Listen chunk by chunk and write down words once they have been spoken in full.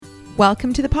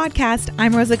Welcome to the podcast.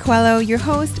 I'm Rosa Coelho, your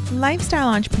host, lifestyle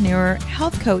entrepreneur,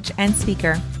 health coach, and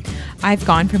speaker. I've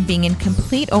gone from being in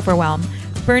complete overwhelm,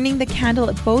 burning the candle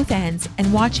at both ends,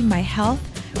 and watching my health,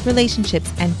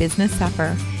 relationships, and business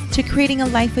suffer, to creating a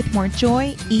life with more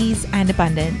joy, ease, and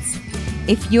abundance.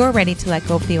 If you're ready to let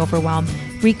go of the overwhelm,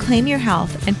 reclaim your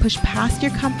health, and push past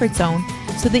your comfort zone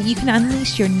so that you can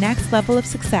unleash your next level of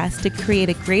success to create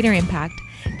a greater impact,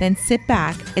 then sit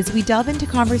back as we delve into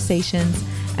conversations,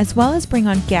 as well as bring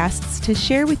on guests to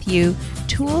share with you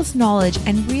tools, knowledge,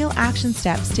 and real action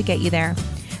steps to get you there.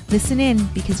 Listen in,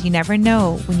 because you never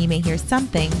know when you may hear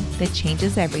something that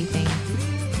changes everything.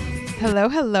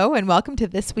 Hello, and welcome to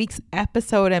this week's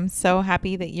episode. I'm so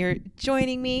happy that you're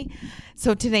joining me.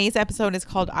 So today's episode is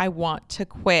called I Want to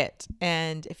Quit.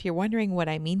 And if you're wondering what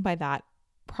I mean by that,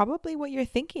 probably what you're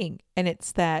thinking. And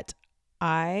it's that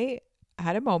I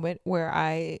had a moment where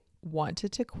I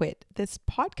wanted to quit this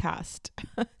podcast.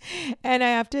 And I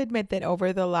have to admit that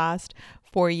over the last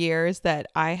 4 years that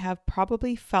I have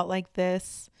probably felt like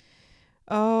this,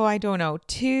 I don't know,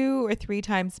 2 or 3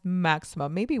 times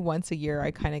maximum, maybe once a year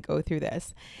I kind of go through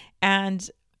this. And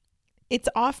it's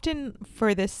often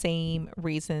for the same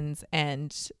reasons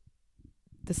and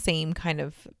the same kind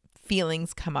of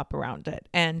feelings come up around it.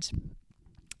 And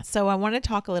so I want to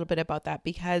talk a little bit about that,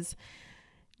 because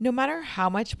no matter how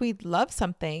much we love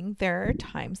something, there are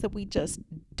times that we just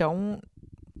don't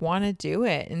want to do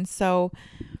it. And so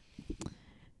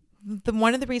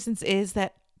one of the reasons is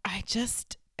that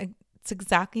it's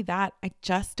exactly that. I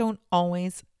just don't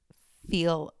always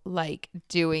feel like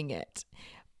doing it.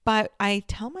 But I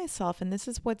tell myself, and this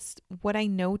is what I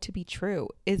know to be true,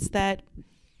 is that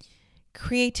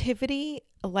creativity,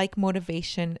 like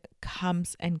motivation,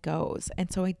 comes and goes.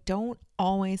 And so I don't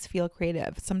always feel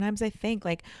creative. Sometimes I think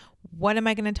like, what am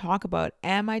I going to talk about?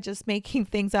 Am I just making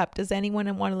things up? Does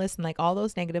anyone want to listen? Like, all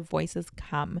those negative voices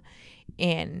come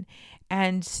in.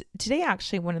 And today,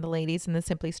 actually, one of the ladies in the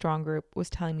Simply Strong group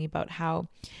was telling me about how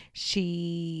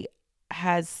she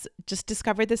has just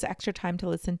discovered this extra time to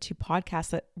listen to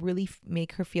podcasts that really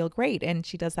make her feel great. And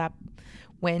she does that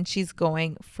when she's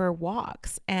going for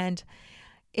walks. And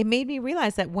it made me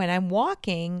realize that when I'm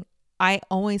walking, I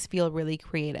always feel really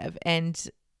creative. And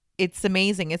it's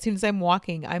amazing. As soon as I'm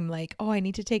walking, I'm like, I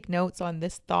need to take notes on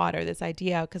this thought or this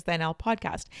idea, because then I'll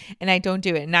podcast. And I don't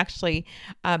do it. And actually,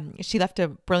 she left a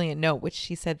brilliant note, which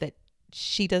she said that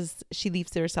she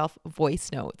leaves herself voice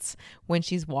notes when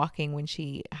she's walking, when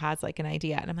she has like an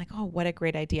idea. And I'm like, what a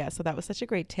great idea. So that was such a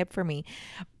great tip for me.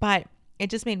 But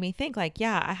it just made me think like,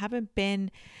 I haven't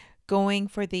been going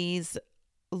for these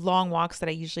long walks that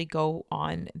I usually go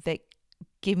on that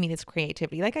give me this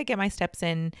creativity. Like, I get my steps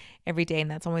in every day, and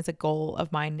that's always a goal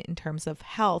of mine in terms of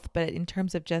health, but in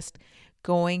terms of just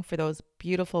going for those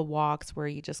beautiful walks where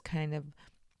you just kind of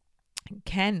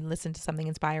can listen to something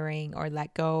inspiring or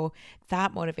let go,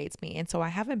 that motivates me. And so I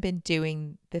haven't been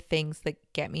doing the things that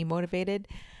get me motivated,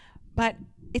 but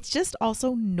it's just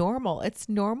also normal. It's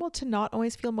normal to not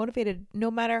always feel motivated, no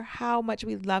matter how much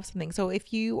we love something. So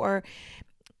if you are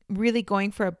really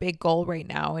going for a big goal right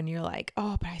now and you're like,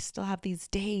 but I still have these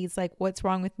days, like, what's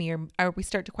wrong with me? Or we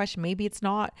start to question, maybe it's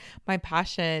not my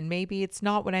passion. Maybe it's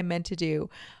not what I'm meant to do.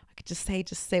 I could just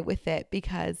sit with it,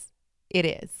 because it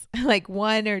is. Like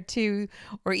 1 or 2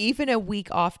 or even a week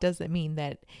off doesn't mean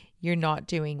that you're not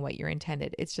doing what you're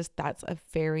intended. It's just, that's a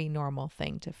very normal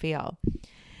thing to feel.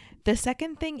 The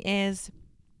second thing is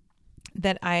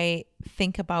that I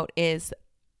think about is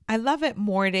I love it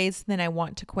more days than I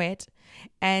want to quit.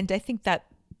 And I think that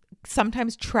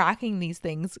sometimes tracking these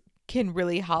things can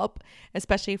really help,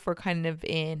 especially if we're kind of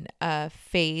in a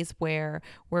phase where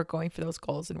we're going for those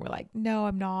goals and we're like, no,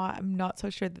 I'm not so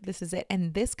sure that this is it.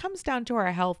 And this comes down to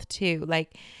our health too.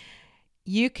 Like,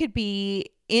 you could be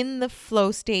in the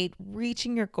flow state,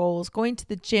 reaching your goals, going to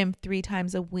the gym 3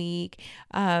 times a week,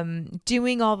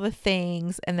 doing all the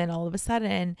things. And then all of a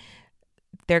sudden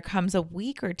there comes a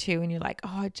week or 2 and you're like,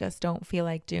 I just don't feel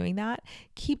like doing that.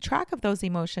 Keep track of those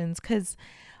emotions, because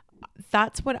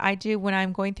that's what I do when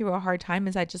I'm going through a hard time,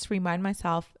 is I just remind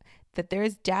myself that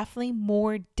there's definitely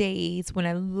more days when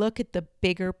I look at the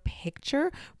bigger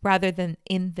picture rather than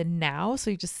in the now. So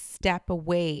you just step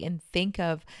away and think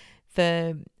of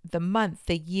the month,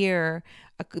 the year,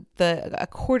 a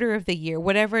quarter of the year,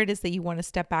 whatever it is that you want to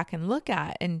step back and look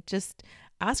at, and just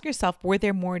ask yourself, were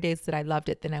there more days that I loved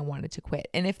it than I wanted to quit?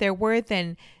 And if there were,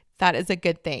 then that is a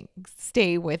good thing.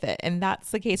 Stay with it. And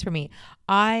that's the case for me.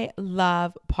 I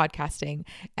love podcasting.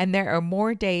 And there are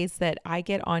more days that I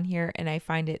get on here and I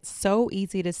find it so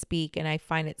easy to speak, and I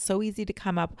find it so easy to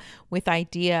come up with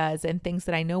ideas and things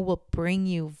that I know will bring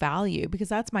you value, because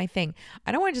that's my thing.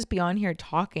 I don't want to just be on here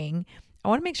talking. I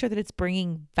want to make sure that it's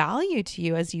bringing value to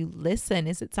you as you listen.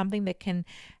 Is it something that can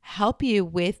help you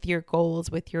with your goals,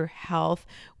 with your health,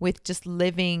 with just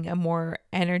living a more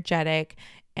energetic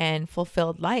and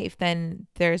fulfilled life? Then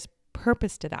there's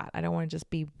purpose to that. I don't want to just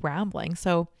be rambling.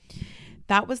 So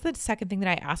that was the second thing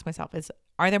that I asked myself is,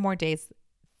 are there more days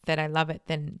that I love it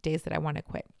than days that I want to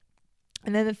quit?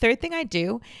 And then the third thing I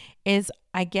do is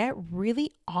I get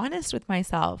really honest with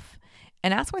myself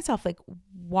and ask myself, like,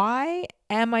 why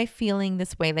am I feeling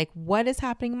this way? Like, what is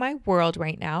happening in my world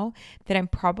right now that I'm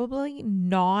probably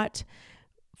not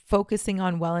focusing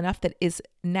on well enough that is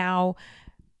now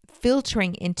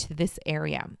filtering into this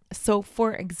area? So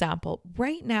for example,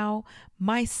 right now,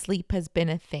 my sleep has been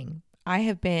a thing.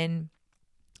 I'm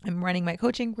running my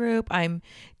coaching group. I'm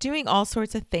doing all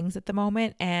sorts of things at the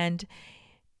moment. And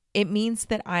it means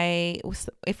that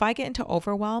if I get into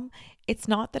overwhelm, it's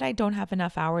not that I don't have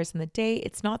enough hours in the day.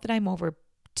 It's not that I'm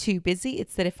too busy.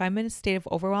 It's that if I'm in a state of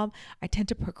overwhelm, I tend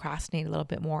to procrastinate a little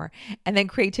bit more. And then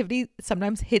creativity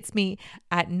sometimes hits me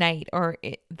at night, or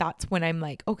that's when I'm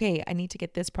like, okay, I need to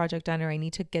get this project done, or I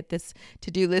need to get this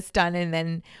to-do list done. And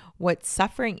then what's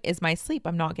suffering is my sleep.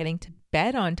 I'm not getting to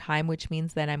bed on time, which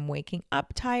means that I'm waking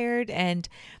up tired, and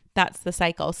that's the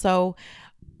cycle. So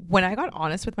when I got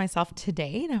honest with myself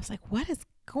today, and I was like, what is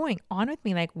going on with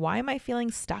me? Like, why am I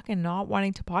feeling stuck and not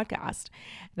wanting to podcast?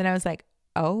 Then I was like,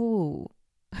 oh,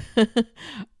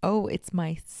 it's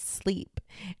my sleep.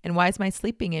 And why is my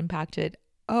sleep being impacted?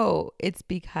 Oh, it's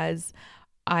because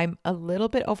I'm a little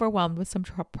bit overwhelmed with some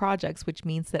projects, which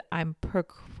means that I'm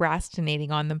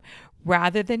procrastinating on them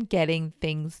rather than getting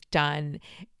things done.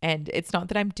 And it's not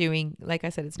that I'm doing, like I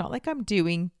said, it's not like I'm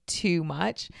doing too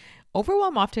much.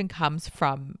 Overwhelm often comes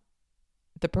from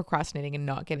the procrastinating and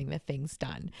not getting the things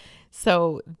done.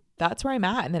 So that's where I'm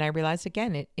at. And then I realized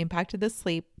again, it impacted the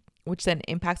sleep, which then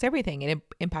impacts everything. It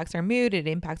impacts our mood. It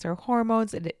impacts our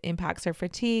hormones. It impacts our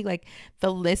fatigue. Like,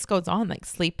 the list goes on. Like,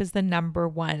 sleep is the number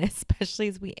one, especially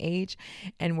as we age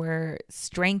and we're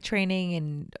strength training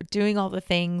and doing all the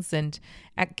things and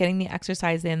getting the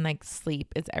exercise in. Like,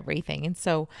 sleep is everything. And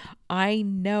so I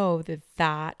know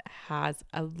that has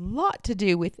a lot to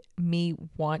do with me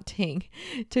wanting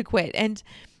to quit. And,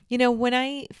 when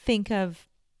I think of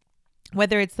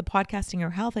whether it's the podcasting or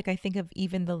health, like I think of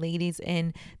even the ladies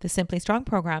in the Simply Strong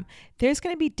program, there's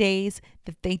going to be days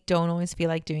that they don't always feel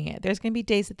like doing it. There's going to be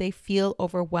days that they feel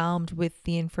overwhelmed with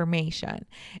the information.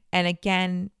 And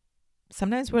again,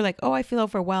 sometimes we're like, oh, I feel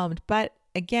overwhelmed. But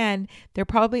again, they're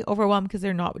probably overwhelmed because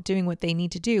they're not doing what they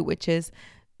need to do, which is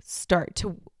start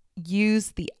to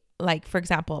use for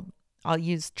example, I'll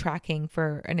use tracking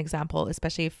for an example,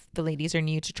 especially if the ladies are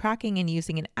new to tracking and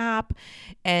using an app,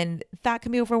 and that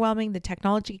can be overwhelming. The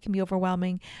technology can be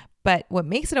overwhelming, but what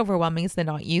makes it overwhelming is the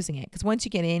not using it. Because once you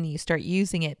get in and you start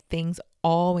using it, things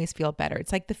always feel better.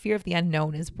 It's like the fear of the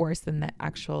unknown is worse than the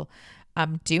actual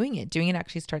doing it. Doing it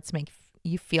actually starts to make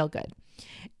you feel good.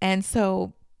 And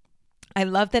so I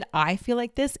love that I feel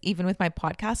like this even with my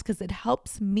podcast, because it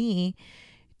helps me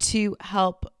to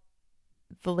help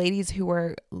the ladies who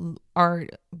are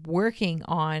working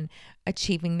on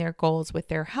achieving their goals with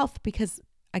their health, because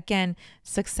again,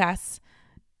 success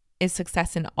is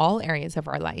success in all areas of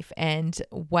our life, and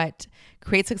what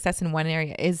creates success in one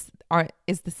area is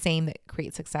the same that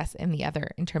creates success in the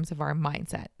other in terms of our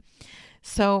mindset.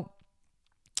 So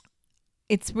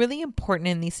it's really important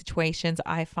in these situations,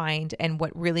 I find, and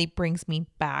what really brings me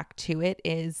back to it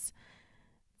is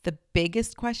the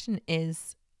biggest question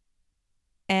is,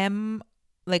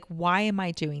 why am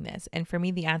I doing this? And for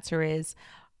me, the answer is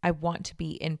I want to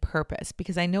be in purpose,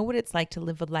 because I know what it's like to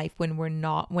live a life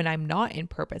when I'm not in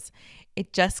purpose.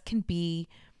 It just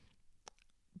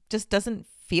doesn't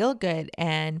feel good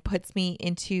and puts me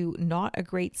into not a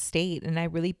great state. And I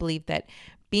really believe that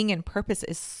being in purpose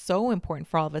is so important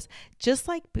for all of us. Just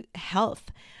like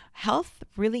health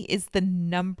really is the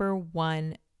number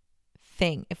one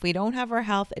thing. If we don't have our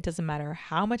health, it doesn't matter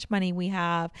how much money we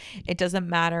have. It doesn't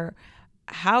matter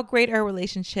how great our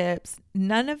relationships,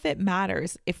 none of it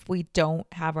matters if we don't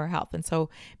have our health. And so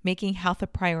making health a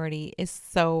priority is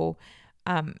so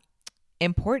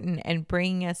important, and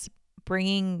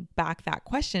bringing back that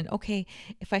question. Okay,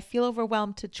 if I feel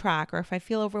overwhelmed to track, or if I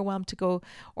feel overwhelmed to go,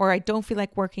 or I don't feel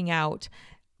like working out,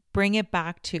 bring it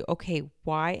back to, okay,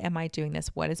 why am I doing this?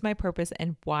 What is my purpose?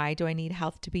 And why do I need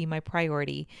health to be my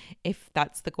priority if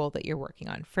that's the goal that you're working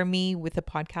on? For me, with the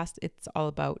podcast, it's all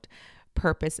about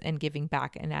purpose and giving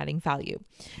back and adding value.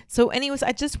 So anyways,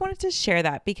 I just wanted to share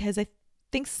that because I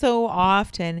think so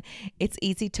often it's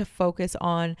easy to focus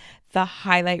on the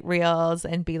highlight reels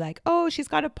and be like, oh, she's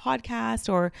got a podcast,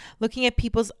 or looking at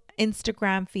people's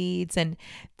Instagram feeds. And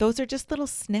those are just little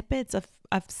snippets of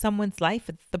someone's life,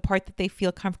 the part that they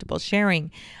feel comfortable sharing.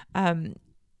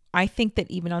 I think that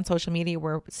even on social media,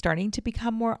 we're starting to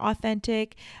become more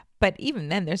authentic, but even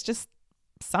then there's just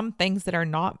some things that are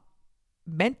not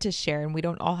meant to share, and we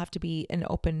don't all have to be an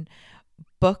open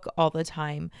book all the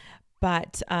time.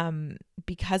 But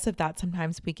because of that,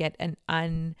 sometimes we get an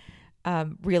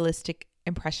unrealistic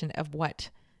impression of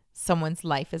what someone's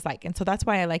life is like. And so that's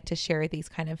why I like to share these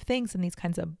kind of things and these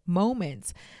kinds of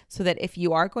moments, so that if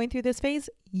you are going through this phase,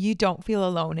 you don't feel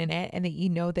alone in it, and that you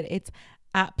know that it's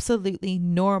absolutely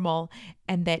normal,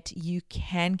 and that you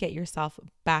can get yourself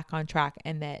back on track,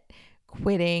 and that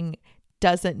quitting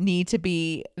doesn't need to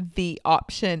be the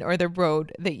option or the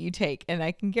road that you take. And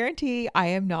I can guarantee I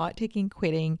am not taking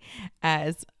quitting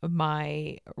as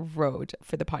my road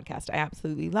for the podcast. I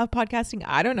absolutely love podcasting.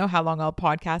 I don't know how long I'll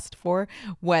podcast for,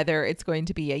 whether it's going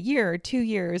to be a year or 2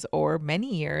 years or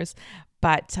many years,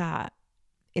 but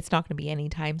it's not going to be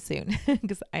anytime soon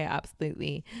because I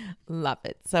absolutely love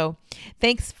it. So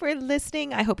thanks for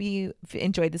listening. I hope you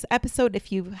enjoyed this episode.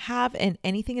 If you have and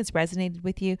anything has resonated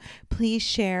with you, please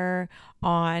share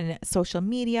on social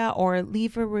media or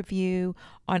leave a review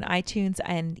on iTunes,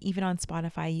 and even on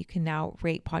Spotify. You can now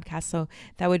rate podcasts. So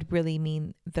that would really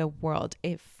mean the world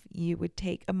if you would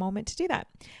take a moment to do that.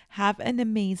 Have an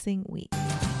amazing week.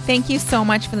 Thank you so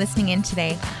much for listening in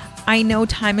today. I know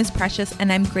time is precious,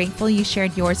 and I'm grateful you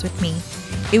shared yours with me.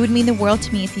 It would mean the world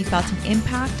to me if you felt an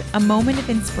impact, a moment of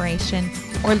inspiration,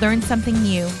 or learned something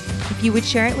new. If you would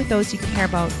share it with those you care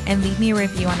about and leave me a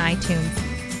review on iTunes.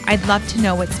 I'd love to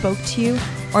know what spoke to you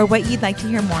or what you'd like to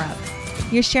hear more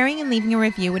of. Your sharing and leaving a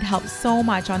review would help so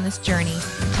much on this journey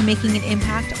to making an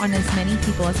impact on as many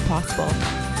people as possible.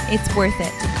 It's worth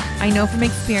it. I know from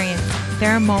experience,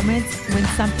 there are moments when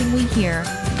something we hear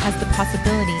has the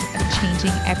possibility of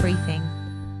changing everything.